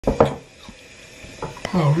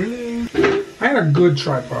Oh, really? I had a good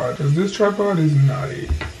tripod, because this tripod is not it.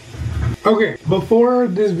 Okay, before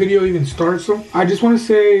this video even starts, I just want to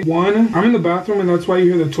say, one, I'm in the bathroom and that's why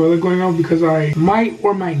you hear the toilet going off, because I might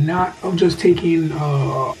or might not have just taken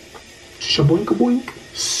shaboink-a-boink.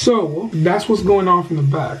 So that's what's going off in the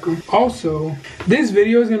back. Also, this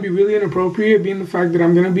video is going to be really inappropriate, being the fact that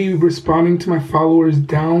I'm going to be responding to my followers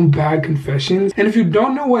down bad confessions. And if you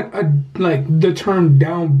don't know what the term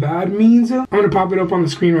down bad means, I'm going to pop it up on the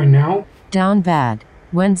screen right now. Down bad.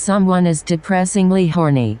 When someone is depressingly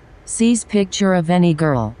horny. Sees picture of any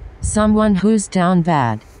girl. Someone who's down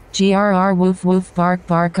bad. GRR woof woof bark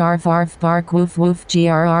bark arf arf bark woof woof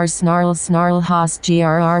GRR snarl snarl hoss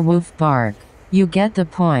GRR woof bark. You get the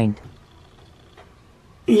point.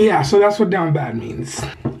 Yeah, so that's what down bad means.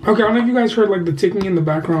 Okay, I don't know if you guys heard like the ticking in the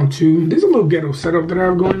background too. There's a little ghetto setup that I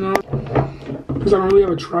have going on, because I don't really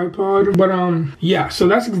have a tripod. But yeah, so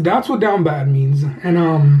that's what down bad means.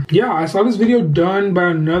 And yeah, I saw this video done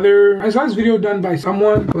by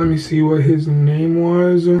someone. Let me see what his name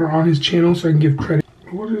was on his channel so I can give credit.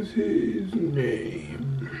 What is his name?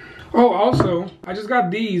 Oh, also, I just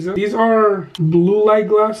got these. These are blue light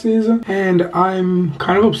glasses, and I'm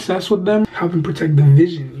kind of obsessed with them, helping protect the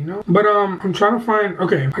vision, you know? But I'm trying to find,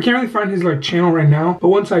 okay, I can't really find his like channel right now, but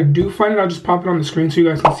once I do find it, I'll just pop it on the screen so you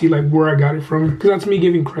guys can see like where I got it from, because that's me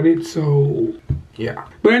giving credit, so yeah.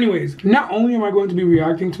 But anyways, not only am I going to be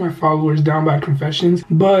reacting to my followers down bad confessions,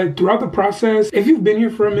 but throughout the process, if you've been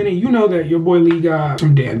here for a minute, you know that your boy Lee got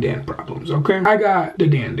some Dan problems, okay? I got the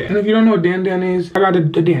Dan. And if you don't know what Dan is, I got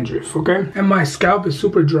the dandruff, okay? And my scalp is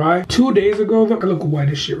super dry. 2 days ago, I look white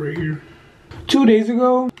as shit right here. 2 days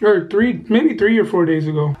ago, or maybe 3 or 4 days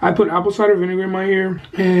ago, I put apple cider vinegar in my hair,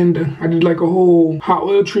 and I did like a whole hot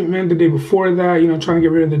oil treatment the day before that, you know, trying to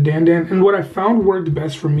get rid of the dan. And what I found worked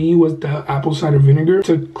best for me was the apple cider vinegar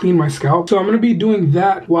to clean my scalp. So I'm gonna be doing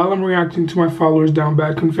that while I'm reacting to my followers down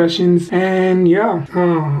bad confessions. And yeah,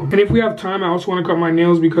 and if we have time, I also want to cut my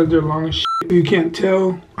nails because they're long as shit. If you can't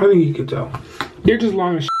tell, I think you can tell. They're just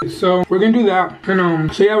long as shit. So we're gonna do that.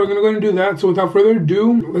 And so yeah, we're gonna go ahead and do that. So without further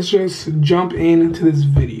ado, let's just jump into this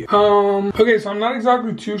video. Okay, so I'm not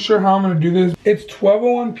exactly too sure how I'm gonna do this. It's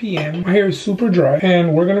 12:01 p.m. My hair is super dry,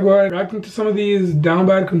 and we're gonna go ahead and react into some of these down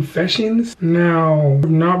bad confessions. Now, I've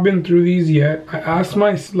not been through these yet. I asked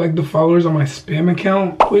the followers on my spam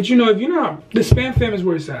account, which, you know, if you're not, the spam fam is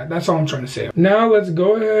where it's at. That's all I'm trying to say. Now let's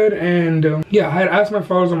go ahead and yeah, I had asked my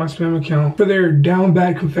followers on my spam account for their down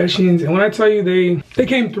bad confessions, and when I tell you they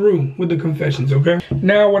came through with the confessions, okay?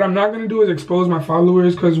 Now what I'm not gonna do is expose my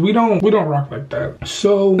followers, because we don't rock like that.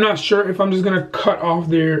 So I'm not sure if I'm just gonna cut off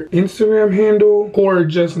their Instagram handle or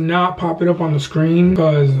just not pop it up on the screen,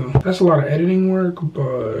 because that's a lot of editing work.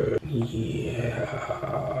 But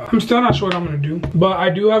yeah, I'm still not sure what I'm gonna do. But I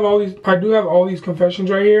do have all these confessions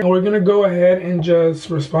right here, and we're gonna go ahead and just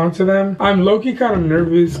respond to them. I'm low-key kind of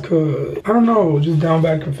nervous because I don't know, just down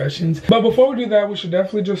bad confessions. But before we do that, we should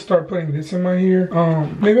definitely just start putting this in my hair.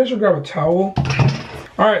 Maybe I should grab a towel.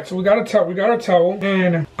 All right, so we got a towel,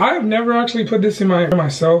 and I have never actually put this in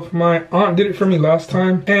myself. My aunt did it for me last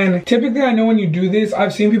time, and typically I know when you do this,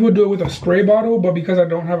 I've seen people do it with a spray bottle, but because I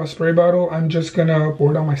don't have a spray bottle, I'm just gonna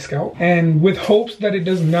pour it on my scalp, and with hopes that it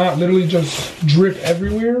does not literally just drip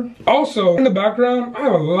everywhere. Also, in the background, I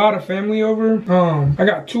have a lot of family over. I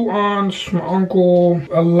got 2 aunts, my uncle,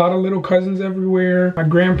 a lot of little cousins everywhere. My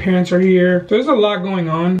grandparents are here, so there's a lot going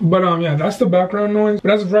on. But yeah, that's the background noise.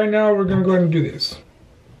 But as of right now, we're gonna go ahead and do this.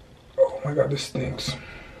 Oh my god, this stinks.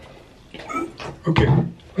 Okay,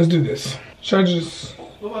 let's do this. Should I just...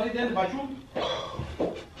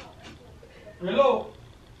 Hello.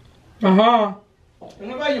 Uh-huh.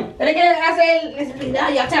 ¿Dónde va yo? ¿Pero qué hace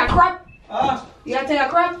necesidad? ¿Ya te la crop? Ah. ¿Ya te la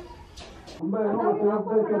crop? Hombre,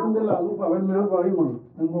 no, que atender la luz para verme algo ahí, man.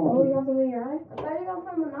 Oh, you got something in your eye? I thought you got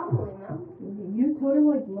from Monopoly, man. You totally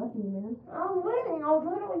like lucky, man. I was waiting. I was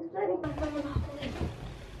literally sitting from Monopoly.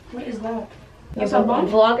 What is that? You're a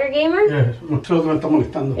vlogger gamer? Yeah, nosotros me está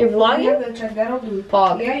molestando. You're vlogging? You have to check that out.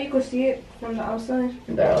 Vlog. Yeah, you can see it from the outside.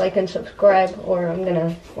 You better like and subscribe, or I'm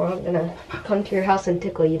gonna come to your house and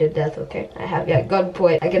tickle you to death. Okay? I have you at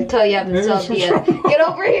gunpoint. I can tell you haven't solved yet. Get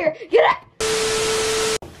over here. Get up.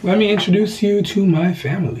 Let me introduce you to my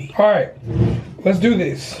family. All right, let's do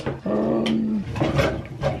this.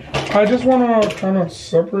 I just want to kind of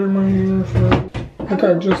separate my hair for, like,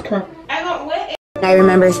 I just kind of... I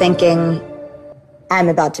remember thinking, I'm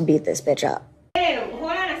about to beat this bitch up.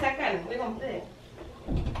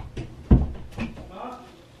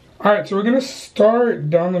 Alright, so we're gonna start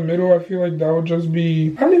down the middle. I feel like that would just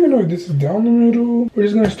be, I don't even know if this is down the middle. We're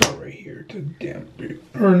just gonna start right here to damp it.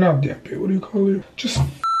 Or not damp it, what do you call it? Just...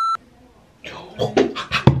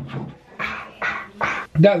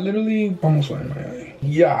 That literally almost went in my eye.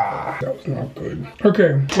 Yeah, that was not good.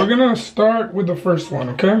 Okay, we're gonna start with the first one,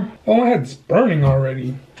 okay? Oh, my head's burning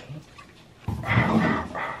already.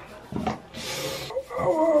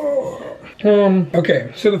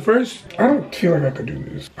 Okay, so the first, I don't feel like I could do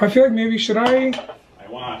this. I feel like maybe, should I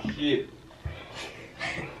want shit.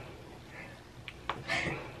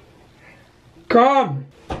 come?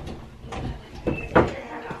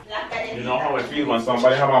 You know how it feels when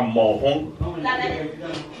somebody have a mohon?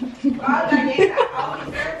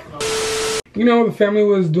 You know, the family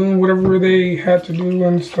was doing whatever they had to do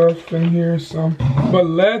and stuff in here, so. But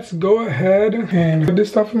let's go ahead and put this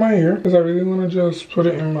stuff in my hair because I really want to just put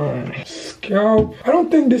it in my scalp. I don't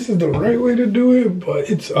think this is the right way to do it, but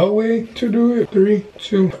it's a way to do it. 3,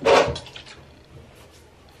 2.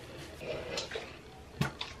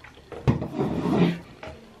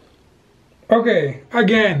 Okay,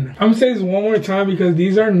 again, I'm gonna say this one more time because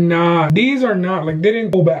these are not, like, they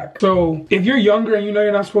didn't go back. So if you're younger and you know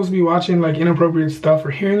you're not supposed to be watching like inappropriate stuff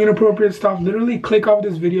or hearing inappropriate stuff, literally click off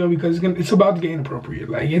this video because it's about to get inappropriate.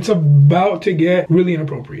 Like, it's about to get really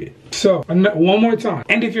inappropriate. So one more time.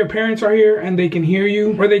 And if your parents are here and they can hear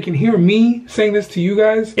you, or they can hear me saying this to you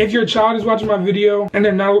guys, if your child is watching my video and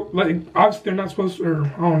they're not, like, obviously they're not supposed to, or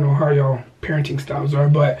I don't know how y'all parenting styles are,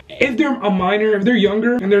 but if they're a minor, if they're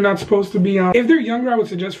younger and they're not supposed to be if they're younger, I would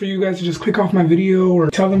suggest for you guys to just click off my video or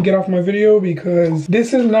tell them get off my video, because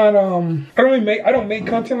this is not I don't make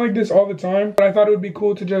content like this all the time, but I thought it would be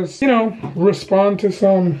cool to just, you know, respond to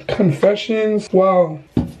some confessions while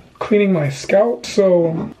cleaning my scalp.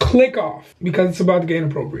 So click off because it's about to get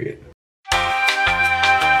inappropriate.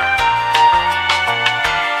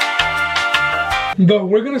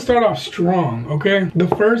 We're gonna start off strong, okay? The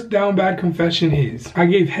first down bad confession is, I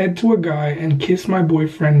gave head to a guy and kissed my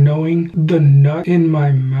boyfriend knowing the nut in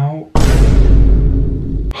my mouth.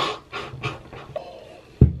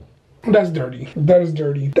 That's dirty. That is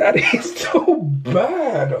dirty. That is so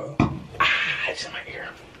bad. It's in my ear.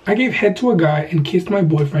 I gave head to a guy and kissed my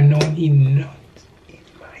boyfriend knowing he nuts in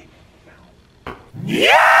my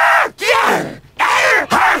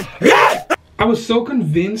mouth. I was so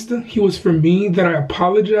convinced he was for me that I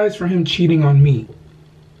apologized for him cheating on me.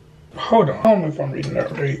 Hold on, I don't know if I'm reading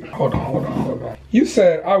that right. Hold on. You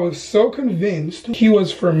said I was so convinced he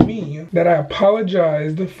was for me that I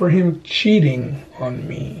apologized for him cheating on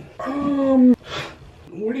me.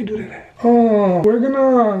 Where did you do that at? We're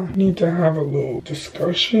gonna need to have a little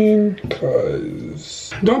discussion,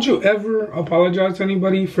 because don't you ever apologize to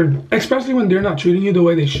anybody for, especially when they're not treating you the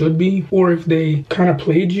way they should be, or if they kind of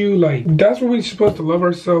played you. Like, that's where we're supposed to love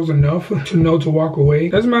ourselves enough to know to walk away.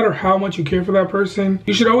 Doesn't matter how much you care for that person,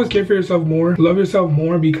 you should always care for yourself more, love yourself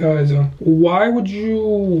more, because why would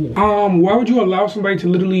you allow somebody to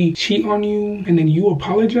literally cheat on you and then you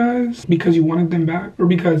apologize because you wanted them back or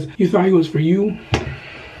because you thought he was for you?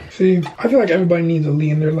 See, I feel like everybody needs a Lee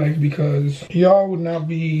in their life, because y'all would not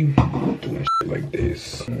be doing shit like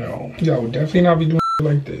this. No, y'all would definitely not be doing shit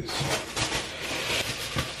like this.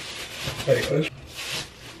 Hey,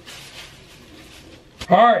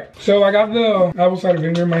 alright, so I got the apple cider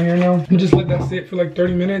vinegar in my hair now. I'm gonna just let that sit for like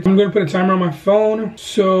 30 minutes. I'm gonna put a timer on my phone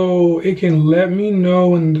so it can let me know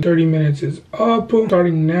when the 30 minutes is up,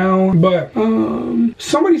 starting now. But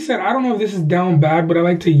somebody said, I don't know if this is down bad, but I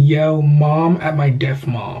like to yell mom at my deaf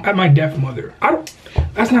mother.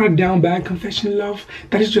 That's not a down bad confession, love.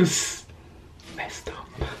 That is just messed up.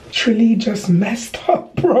 Truly just messed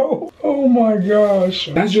up, bro. Oh my gosh,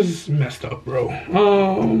 that's just messed up, bro.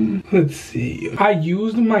 Let's see. I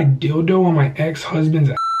used my dildo on my ex-husband's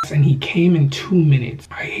ass and he came in 2 minutes.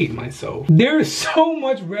 I hate myself. There is so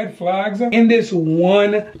much red flags in this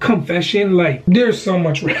one confession. Like, there's so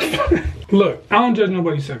much red flags. Look, I don't judge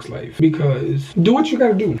nobody's sex life, because do what you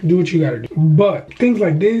gotta do. Do what you gotta do. But things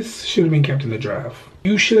like this should have been kept in the draft.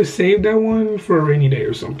 You should have saved that one for a rainy day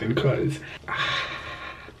or something, because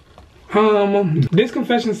this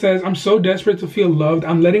confession says, I'm so desperate to feel loved,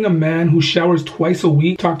 I'm letting a man who showers twice a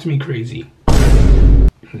week talk to me crazy.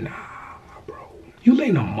 Nah, bro. You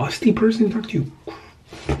letting a musty person talk to you?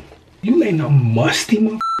 You letting a musty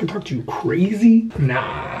motherfucker talk to you crazy?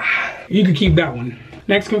 Nah. You could keep that one.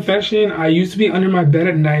 Next confession, I used to be under my bed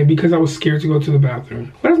at night because I was scared to go to the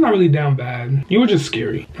bathroom. But it's not really down bad. You were just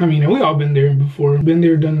scary. I mean, we all been there before. Been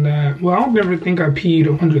there, done that. Well, I don't never think I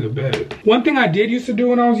peed under the bed. One thing I did used to do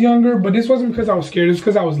when I was younger, but this wasn't because I was scared, it's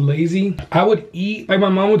because I was lazy. I would eat, like my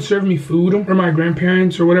mom would serve me food, or my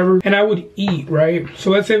grandparents or whatever, and I would eat, right? So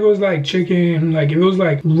let's say if it was like chicken, like if it was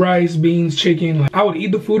like rice, beans, chicken, like I would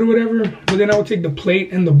eat the food or whatever, but then I would take the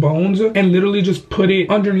plate and the bones and literally just put it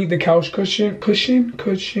underneath the couch cushion.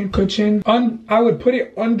 I would put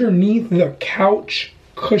it underneath the couch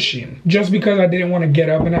cushion just because I didn't want to get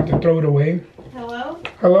up and have to throw it away. Hello?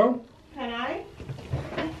 Hello? Can I?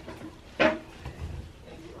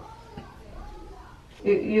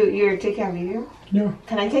 You're taking a video? Yeah,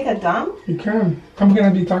 Can I take a dump? you can. I'm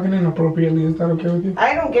gonna be talking inappropriately. Is that okay with you?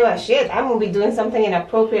 I don't give a shit. I'm gonna be doing something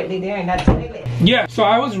inappropriately there in that toilet. Yeah, so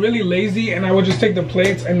I was really lazy and I would just take the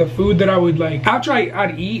plates and the food that I would like, after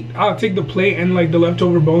I'd eat, I'll take the plate and like the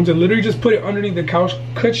leftover bones and literally just put it underneath the couch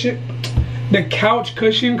cushion. The couch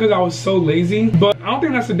cushion because I was so lazy. But I don't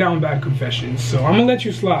think that's a down bad confession. So I'm gonna let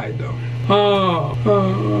you slide though.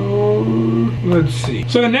 Let's see.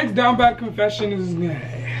 So the next down bad confession is,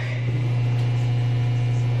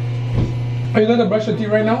 are you gonna brush your teeth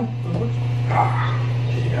right now?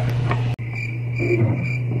 Yeah.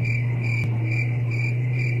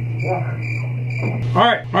 All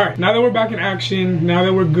right, now that we're back in action, now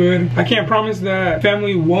that we're good, I can't promise that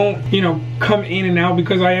family won't, you know, come in and out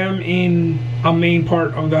because I am in a main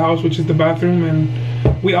part of the house, which is the bathroom, and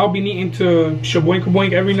we all be needing to shaboink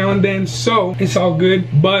boink every now and then, so it's all good.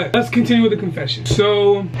 But let's continue with the confession.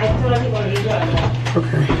 So I'm totally gonna leave you alone.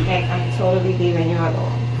 okay. Okay, I'm totally leaving you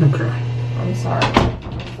alone. Okay. I'm sorry.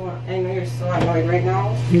 I know you're so annoyed right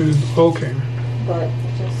now, Okay. but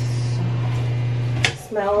just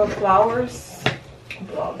smell of flowers.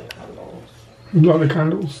 Blow the candles. Blow the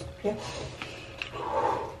candles. Yeah.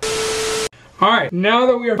 Alright, now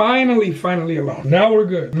that we are finally alone, now we're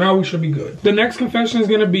good. Now we should be good. The next confession is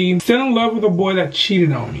gonna be still in love with a boy that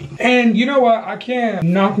cheated on me. And you know what? I can't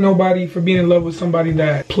knock nobody for being in love with somebody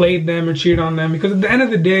that played them or cheated on them, because at the end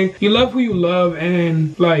of the day, you love who you love,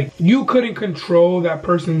 and like you couldn't control that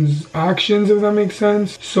person's actions, if that makes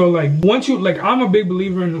sense. So like once you, like, I'm a big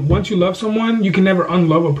believer in once you love someone, you can never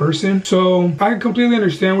unlove a person. So I completely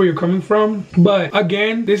understand where you're coming from. But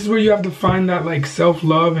again, this is where you have to find that like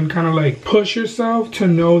self-love and kind of like push yourself to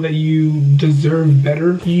know that you deserve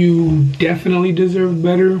better. You definitely deserve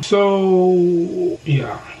better. So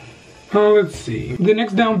yeah. Let's see. The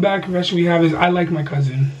next down bad confession we have is I like my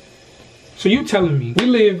cousin. So you telling me we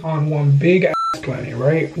live on one big ass planet,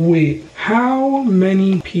 right? Wait, how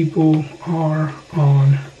many people are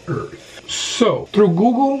on Earth? So through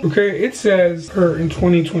Google, okay, it says her in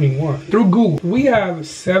 2021. Through Google, we have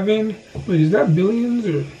 7. Wait, is that billions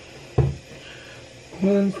or?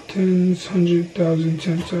 1, 10, 100,000,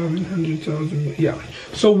 10,000, 100,000, yeah.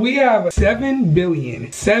 So we have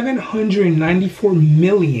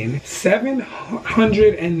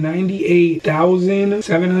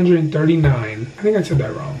 7,794,798,739. I think I said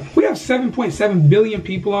that wrong. We have 7.7 billion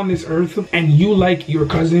people on this earth, and you like your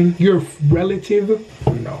cousin, your relative?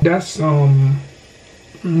 No, that's no.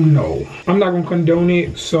 I'm not gonna condone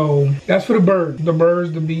it. So that's for the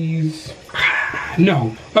birds, the bees.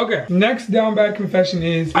 No. Okay, next down bad confession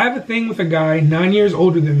is I have a thing with a guy 9 years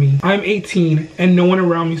older than me. I'm 18 and no one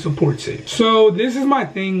around me supports it. So this is my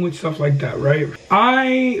thing with stuff like that, right?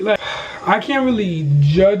 I can't really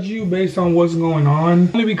judge you based on what's going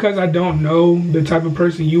on, only because I don't know the type of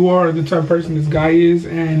person you are or the type of person this guy is,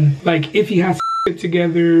 and like if he has it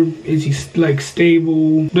together, is he like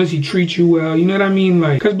stable, does he treat you well, you know what I mean?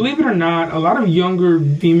 Like, because believe it or not, a lot of younger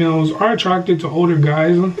females are attracted to older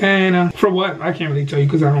guys, and for what, I can't really tell you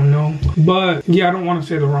because I don't know. But yeah, I don't want to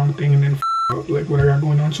say the wrong thing and then up like what I got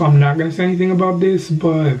going on, so I'm not gonna say anything about this.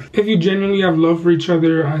 But if you genuinely have love for each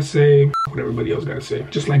other, I say what everybody else gotta say,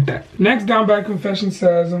 just like that. Next down bad confession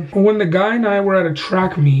says when the guy and I were at a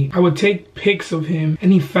track meet, I would take pics of him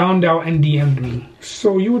and he found out and DM'd me.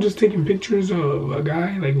 So you were just taking pictures of a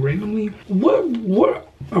guy like randomly? What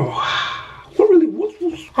oh, what really, what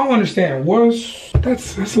I don't understand.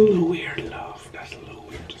 That's a little weird, love. That's a little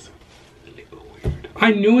weird, just a little weird.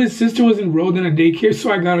 I knew his sister was enrolled in a daycare,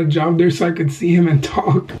 so I got a job there so I could see him and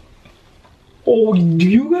talk. Oh, do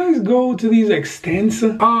you guys go to these extents?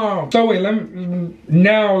 So wait,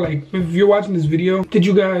 now, like, if you're watching this video, are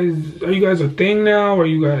you guys a thing now? Are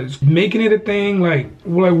you guys making it a thing? Like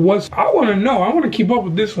what's, I wanna know, I wanna keep up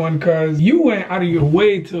with this one, cause you went out of your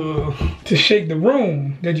way to shake the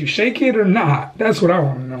room. Did you shake it or not? That's what I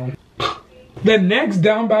wanna know. The next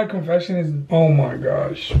down bad confession is, oh my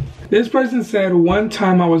gosh. This person said, one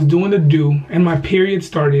time I was doing the do and my period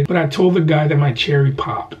started, but I told the guy that my cherry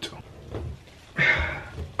popped.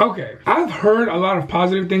 Okay, I've heard a lot of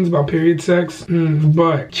positive things about period sex,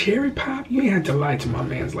 but cherry pop? You ain't had to lie to my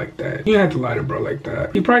mans like that. You ain't had to lie to bro like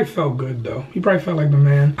that. He probably felt good though. He probably felt like the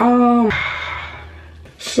man.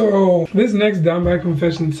 So this next down bad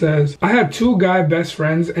confession says, I had 2 guy best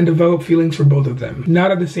friends and developed feelings for both of them, not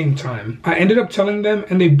at the same time. I ended up telling them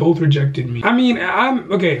and they both rejected me. I mean, I'm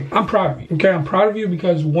proud of you. Okay, I'm proud of you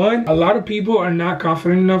because 1, a lot of people are not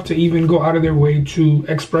confident enough to even go out of their way to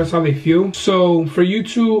express how they feel. So for you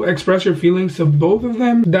to express your feelings to both of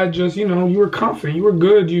them, that just, you know, you were confident, you were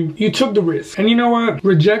good, you took the risk. And you know what?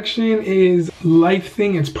 Rejection is life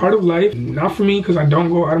thing. It's part of life. Not for me because I don't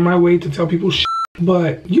go out of my way to tell people shit.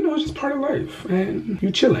 But, you know, it's just part of life. And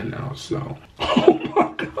you're chilling now, so. Oh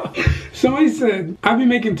my God. Somebody said, I've been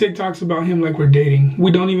making TikToks about him like we're dating.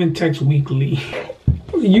 We don't even text weekly.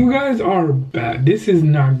 You guys are bad. This is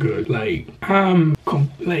not good. Like,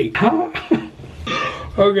 like, huh?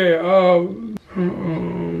 Okay,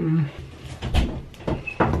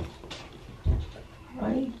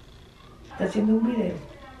 Ay, está haciendo un video.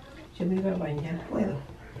 Yo me iba a bañar, ¿puedo?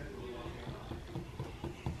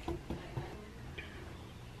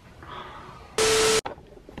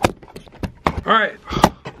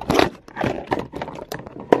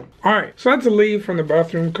 Alright, so I had to leave from the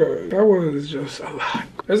bathroom because that was just a lot.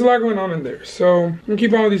 There's a lot going on in there. So I'm gonna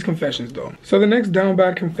keep on with these confessions though. So the next down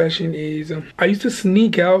bad confession is I used to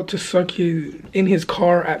sneak out to suck in his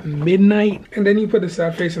car at midnight, and then he put the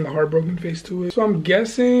sad face and the heartbroken face to it. So I'm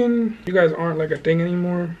guessing you guys aren't like a thing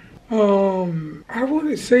anymore. I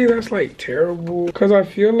wouldn't say that's like terrible because I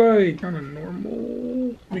feel like kind of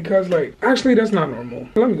normal, because like actually that's not normal.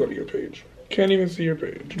 Let me go to your page. Can't even see your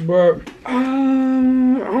page, but I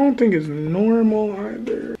don't think it's normal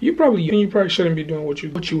either. You probably shouldn't be doing what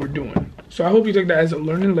you were doing. So I hope you take that as a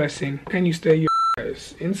learning lesson and you stay your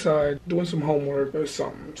ass inside doing some homework or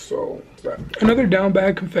something. So that. Another down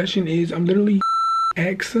bad confession is I'm literally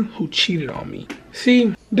ex who cheated on me.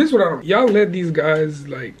 See, this is what I don't. Y'all let these guys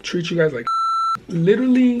like treat you guys like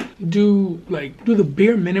literally do the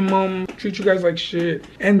bare minimum, treat you guys like shit,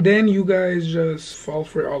 and then you guys just fall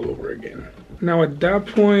for it all over again. Now at that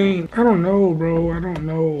point, I don't know, bro. I don't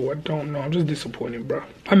know. I'm just disappointed, bro.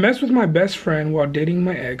 I messed with my best friend while dating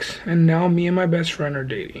my ex, and now me and my best friend are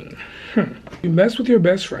dating. You messed with your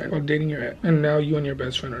best friend while dating your ex, and now you and your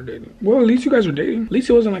best friend are dating. Well, at least you guys are dating. At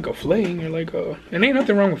least it wasn't like a fling or like a... And ain't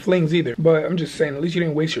nothing wrong with flings either. But I'm just saying, at least you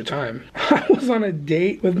didn't waste your time. I was on a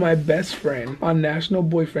date with my best friend on National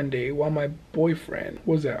Boyfriend Day while my boyfriend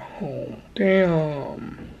was at home.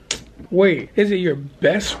 Damn. Wait, is it your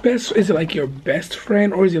best? Is it like your best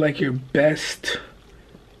friend, or is it like your best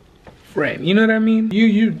friend? You know what I mean?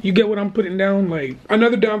 You get what I'm putting down? Like,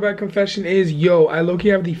 another down bad confession is, yo, I low-key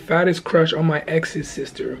have the fattest crush on my ex's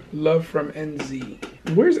sister. Love from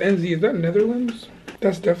NZ. Where's NZ? Is that Netherlands?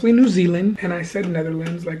 That's definitely New Zealand. And I said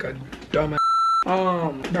Netherlands like a dumbass.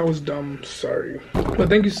 That was dumb, sorry. But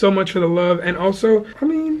thank you so much for the love. And also, I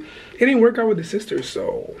mean, it didn't work out with the sister,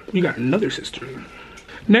 so you got another sister.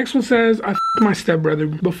 Next one says, I f***ed my stepbrother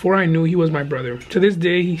before I knew he was my brother. To this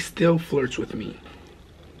day, he still flirts with me.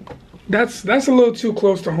 That's a little too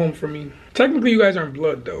close to home for me. Technically, you guys aren't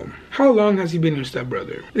blood though. How long has he been your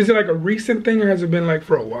stepbrother? Is it like a recent thing or has it been like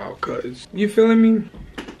for a while? Cause, you feeling me?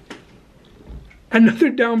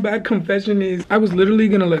 Another down bad confession is, I was literally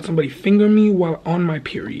gonna let somebody finger me while on my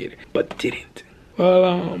period, but didn't.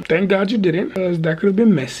 Well, thank God you didn't, because that could have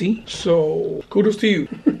been messy. So, kudos to you.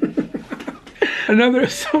 Another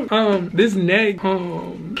this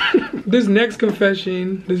next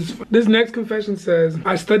confession says,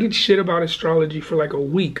 I studied shit about astrology for like a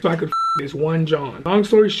week so I could f this one John. Long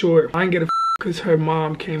story short, I didn't get a because her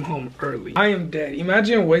mom came home early. I am dead.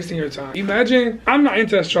 Imagine wasting your time. Imagine, I'm not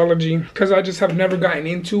into astrology because I just have never gotten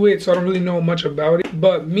into it, so I don't really know much about it.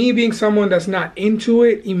 But me being someone that's not into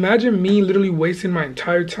it, imagine me literally wasting my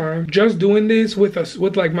entire time just doing this with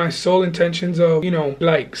like my sole intentions of, you know,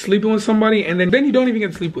 like sleeping with somebody, and then you don't even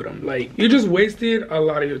get to sleep with them. Like, you just wasted a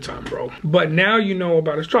lot of your time, bro. But now you know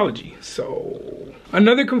about astrology, so...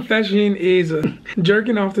 Another confession is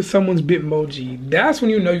jerking off to someone's Bitmoji. That's when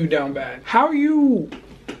you know you down bad. How you...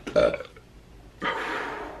 a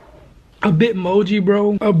Bitmoji,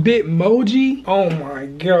 bro? A Bitmoji? Oh my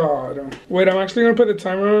God. Wait, I'm actually gonna put the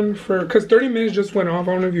timer on for... Because 30 minutes just went off.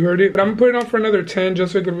 I don't know if you heard it. But I'm gonna put it on for another 10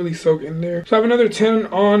 just so it could really soak in there. So I have another 10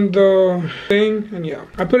 on the thing. And yeah,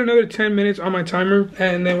 I put another 10 minutes on my timer.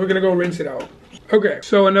 And then we're gonna go rinse it out. Okay,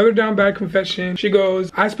 so another down bad confession. She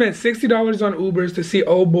goes, I spent $60 on Ubers to see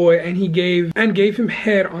old boy and he gave him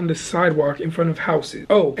head on the sidewalk in front of houses.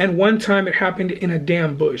 Oh, and one time it happened in a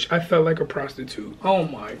damn bush. I felt like a prostitute. Oh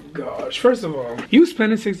my gosh. First of all, you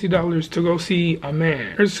spending $60 to go see a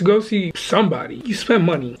man or to go see somebody. You spent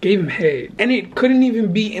money, gave him head, and it couldn't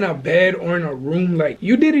even be in a bed or in a room. Like,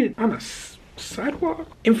 you did it on a sidewalk,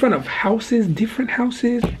 in front of houses, different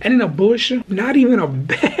houses, and in a bush, not even a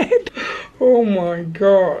bed. Oh my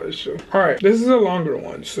gosh. All right, this is a longer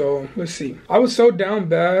one, so let's see. I was so down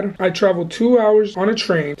bad, I traveled 2 hours on a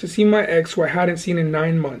train to see my ex who I hadn't seen in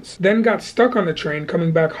 9 months. Then got stuck on the train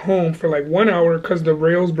coming back home for like 1 hour because the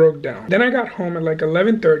rails broke down. Then I got home at like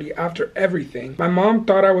 11:30 after everything. My mom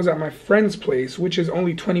thought I was at my friend's place, which is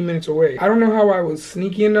only 20 minutes away. I don't know how I was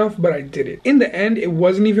sneaky enough, but I did it. In the end, it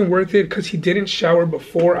wasn't even worth it because he didn't shower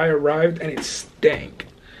before I arrived and it stank.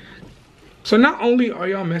 So not only are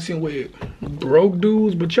y'all messing with broke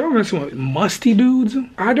dudes, but y'all messing with musty dudes.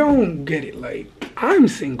 I don't get it. Like, I'm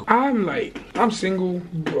single. I'm single,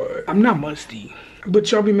 but I'm not musty.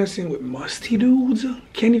 But y'all be messing with musty dudes.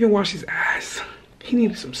 Can't even wash his ass. He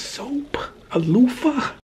needed some soap, a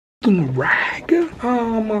loofah, some rag.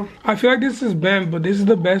 I feel like this is bent, but this is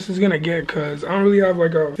the best it's gonna get because I don't really have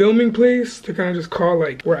like a filming place to kind of just call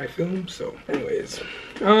like where I film. So anyways.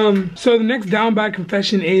 So the next down bad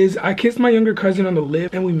confession is I kissed my younger cousin on the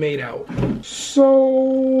lip and we made out.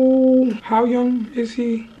 So how young is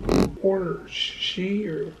he or she?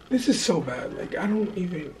 Or this is so bad. Like I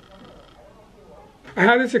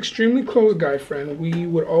had this extremely close guy friend. We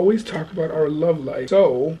would always talk about our love life.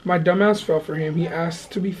 So my dumbass fell for him. He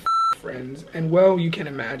asked to be friends, and well, you can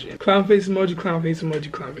imagine. Clown face emoji, clown face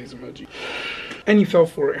emoji, clown face emoji. And he fell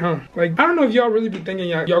for it, huh? Like, I don't know if y'all really be thinking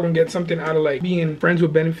y'all gonna get something out of like being friends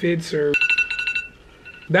with benefits or...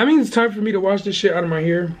 That means it's time for me to wash this shit out of my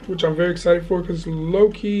hair, which I'm very excited for because it's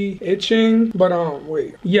low-key itching. But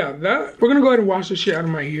wait, yeah, we're gonna go ahead and wash this shit out of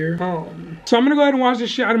my hair. So I'm gonna go ahead and wash this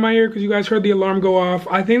shit out of my hair because you guys heard the alarm go off.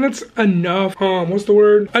 I think that's enough. What's the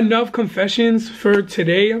word? Enough confessions for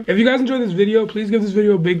today. If you guys enjoyed this video, please give this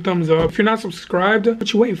video a big thumbs up. If you're not subscribed,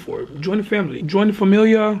 what you waiting for? Join the family. Join the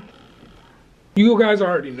familia. You guys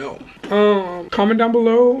already know. Comment down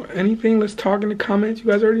below anything. Let's talk in the comments. You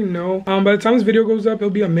guys already know. By the time this video goes up, it'll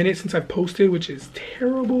be a minute since I posted, which is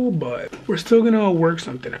terrible, but we're still gonna work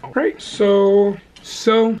something out, right? So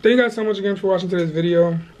thank you guys so much again for watching today's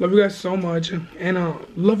video. Love you guys so much, and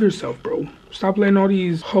love yourself, bro. Stop letting all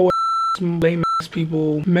these lame ass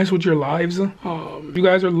people mess with your lives. You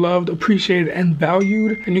guys are loved, appreciated, and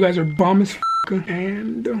valued, and you guys are bomb as f.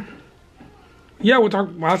 And yeah,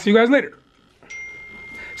 I'll see you guys later.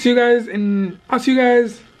 See you guys, and I'll see you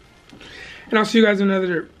guys in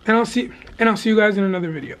another, and I'll see you guys in another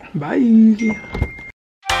video. Bye.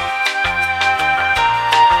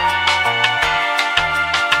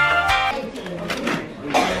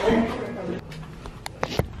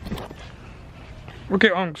 Okay,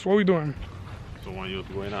 Unks, what are we doing? So what are you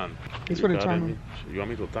going on? It's for the channel. You want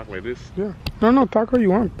me to talk like this? Yeah. No, talk what you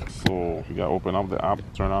want. So you gotta open up the app,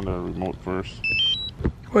 turn on the remote first.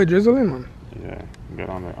 Wait, drizzle in, man. Yeah, get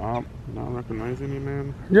on the app. Not recognizing you,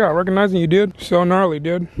 man. Yeah, recognizing you, dude. So gnarly,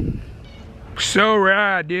 dude. So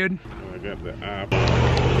rad, dude. I get the app.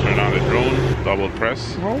 Turn on the drone. Double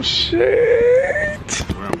press. Oh shit.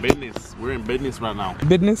 We're in business. We're in business right now.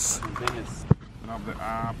 Business. Business. Turn up the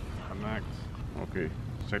app. Connect. Okay.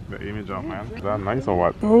 Check the image out, man. Is that nice or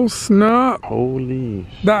what? Oh snap. Holy.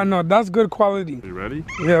 No, that's good quality. You ready?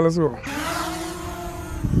 Yeah, let's go.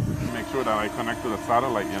 Make sure that I connect to the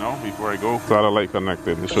satellite, you know, before I go. Satellite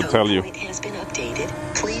connected, it should tell you. Has been updated.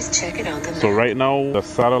 Please check it on the map. So right now, the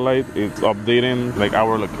satellite is updating like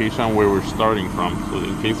our location where we're starting from. So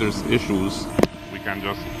in case there's issues, we can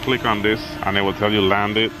just click on this and it will tell you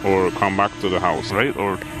land it or come back to the house, right?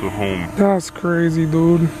 Or to home. That's crazy,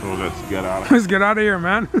 dude. So let's get out. Let's get out of here,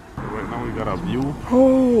 man. Right now we got a view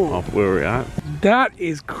of where we're at. That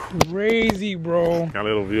is crazy, bro. Got a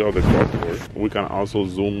little view of the carport. We can also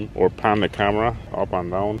zoom or pan the camera up and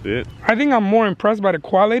down a bit. I think I'm more impressed by the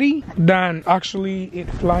quality than actually it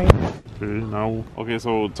flying. Okay,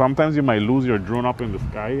 so sometimes you might lose your drone up in the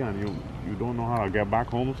sky and you don't know how to get back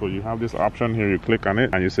home. So you have this option here, you click on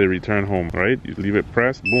it and you say return home, right? You leave it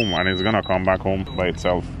pressed, boom, and it's gonna come back home by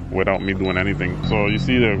itself without me doing anything. So you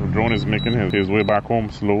see the drone is making his way back home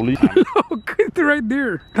slowly. Look, it's right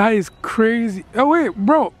there. That is crazy. Oh wait,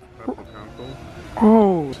 bro.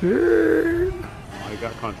 Oh shit. I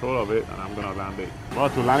got control of it and I'm gonna land it. Well,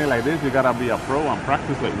 to land it like this, you gotta be a pro and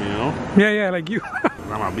practice like me, you know? Yeah, like you.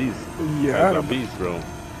 I'm a beast. Yeah. It's a beast, bro.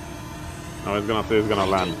 Now it's gonna say it's gonna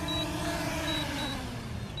land.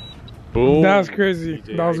 Boom. That's crazy.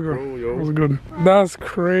 That was good. That was good. That's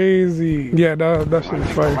crazy. Yeah, that shit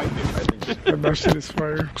is fire. That shit is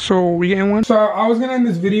fire. So we getting one. So I was gonna end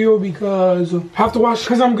this video because I have to wash,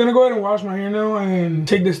 because I'm gonna go ahead and wash my hair now and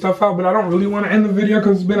take this stuff out, but I don't really want to end the video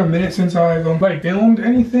because it's been a minute since I've like filmed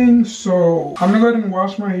anything. So I'm gonna go ahead and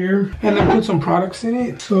wash my hair and then put some products in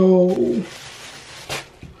it. So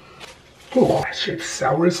Oh, that shit's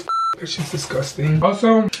sour as f. That shit's disgusting.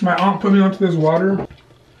 Also, my aunt put me onto this water.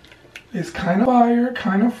 It's kind of fire,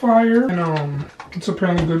 and it's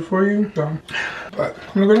apparently good for you. So, but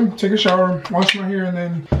I'm gonna take a shower, wash my hair, and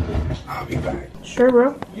then I'll be back. Sure,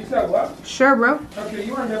 bro. You said what? Sure, bro. Okay,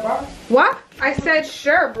 you want that box? What? I said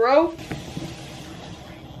sure, bro.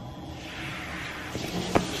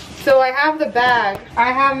 So I have the bag.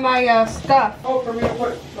 I have my stuff. Oh, for me to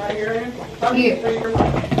put my hair in? Yeah.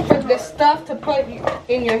 Put the stuff to put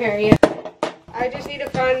in your hair, yeah. I just need to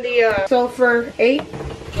find the sulfur 8.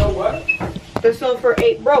 The what? The sulfur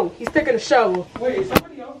 8. Bro, he's taking a shower. Wait, is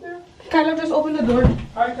somebody else there? Kylo, just open the door.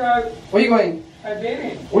 Hi, guys. Where you going? I've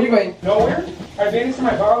been in. Where you going? Nowhere. I've been into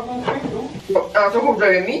my bathroom thing, too. So who's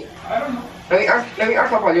driving me? I don't know. Let me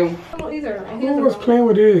ask my volume. I don't either. Who was playing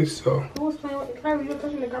with this, so? Who was playing with the camera? You were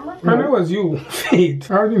touching the camera? I know it was you. Fate.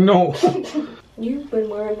 I already know. You've been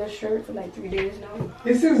wearing this shirt for like 3 days now.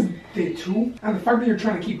 This is day 2. And the fact that you're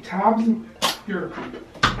trying to keep tabs, you're a creep.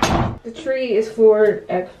 The tree is for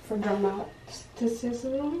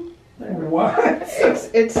dramaticism. What?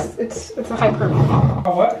 It's a hyperbole.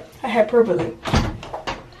 A what? A hyperbole.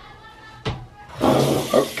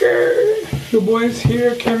 Okay. The boys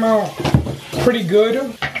here came out pretty good.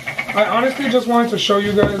 I honestly just wanted to show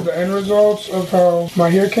you guys the end results of how my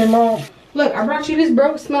hair came out. Look, I brought you this,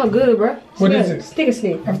 bro. It smells good, bro. What is it? Take a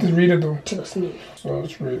sniff. I have to read it though. Take a sniff. So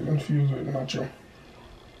let's read it. Infuse it, not you.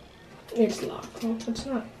 It's locked. No, it's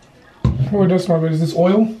not. Oh, it does smell good. Is this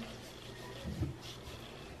oil?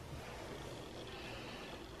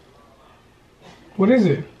 What is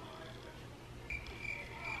it?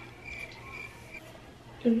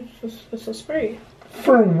 It's a spray.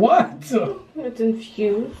 For what? It's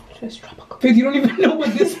infused. It's tropical. Faith, you don't even know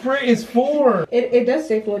what this spray is for. It does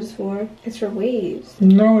say what it's for. It's for waves.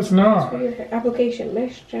 No, it's not. It's for your application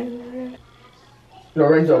mixture.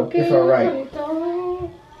 Lorenzo, it's alright.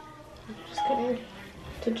 I'm just kidding.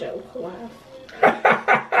 It's a joke. Laugh.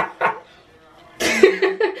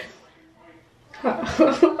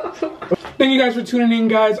 Thank you guys for tuning in,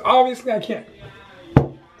 guys. Obviously, I can't.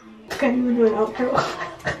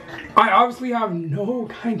 I obviously have no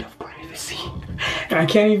kind of privacy. And I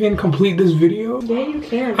can't even complete this video. Yeah, you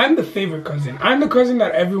can. I'm the favorite cousin. I'm the cousin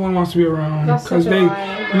that everyone wants to be around. Because they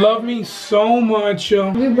love me so much.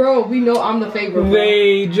 Bro, we know I'm the favorite. Bro.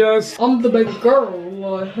 They just... I'm the baby girl.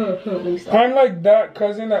 I'm like that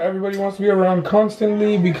cousin that everybody wants to be around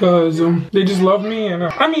constantly because they just love me. And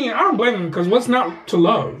I mean, I don't blame them because what's not to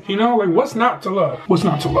love? You know, like what's not to love? What's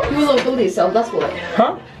not to love? You a little bully yourself, that's what.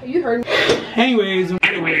 Huh? You heard me. Anyways,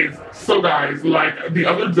 so guys, like the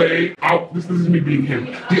other day, this is me being him.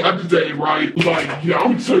 The other day, right? Like, yeah,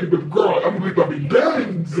 I'm gonna tell you, baby girl, I'm gonna be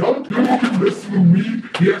bangs, yo. You can listen to me.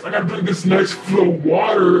 Yes, I gotta drink this nice flow of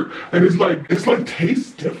water, and it's like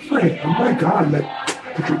tastes different. Oh my god, like.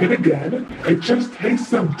 To drink it again, it just tastes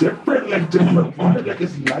so different, like different water, like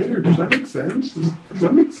it's lighter. Does that make sense? Does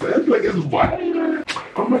that make sense? Like it's lighter.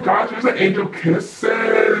 Oh my gosh, there's an angel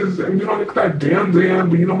kisses, and you know, like that damn,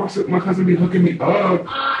 but you know, my cousin be hooking me up,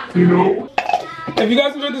 you know. if you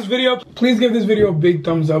guys enjoyed this video, please give this video a big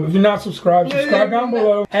thumbs up. If you're not subscribed, subscribe down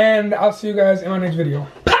below, and I'll see you guys in my next video.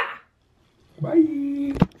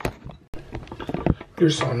 Bye. You're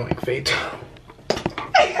so annoying, Fate.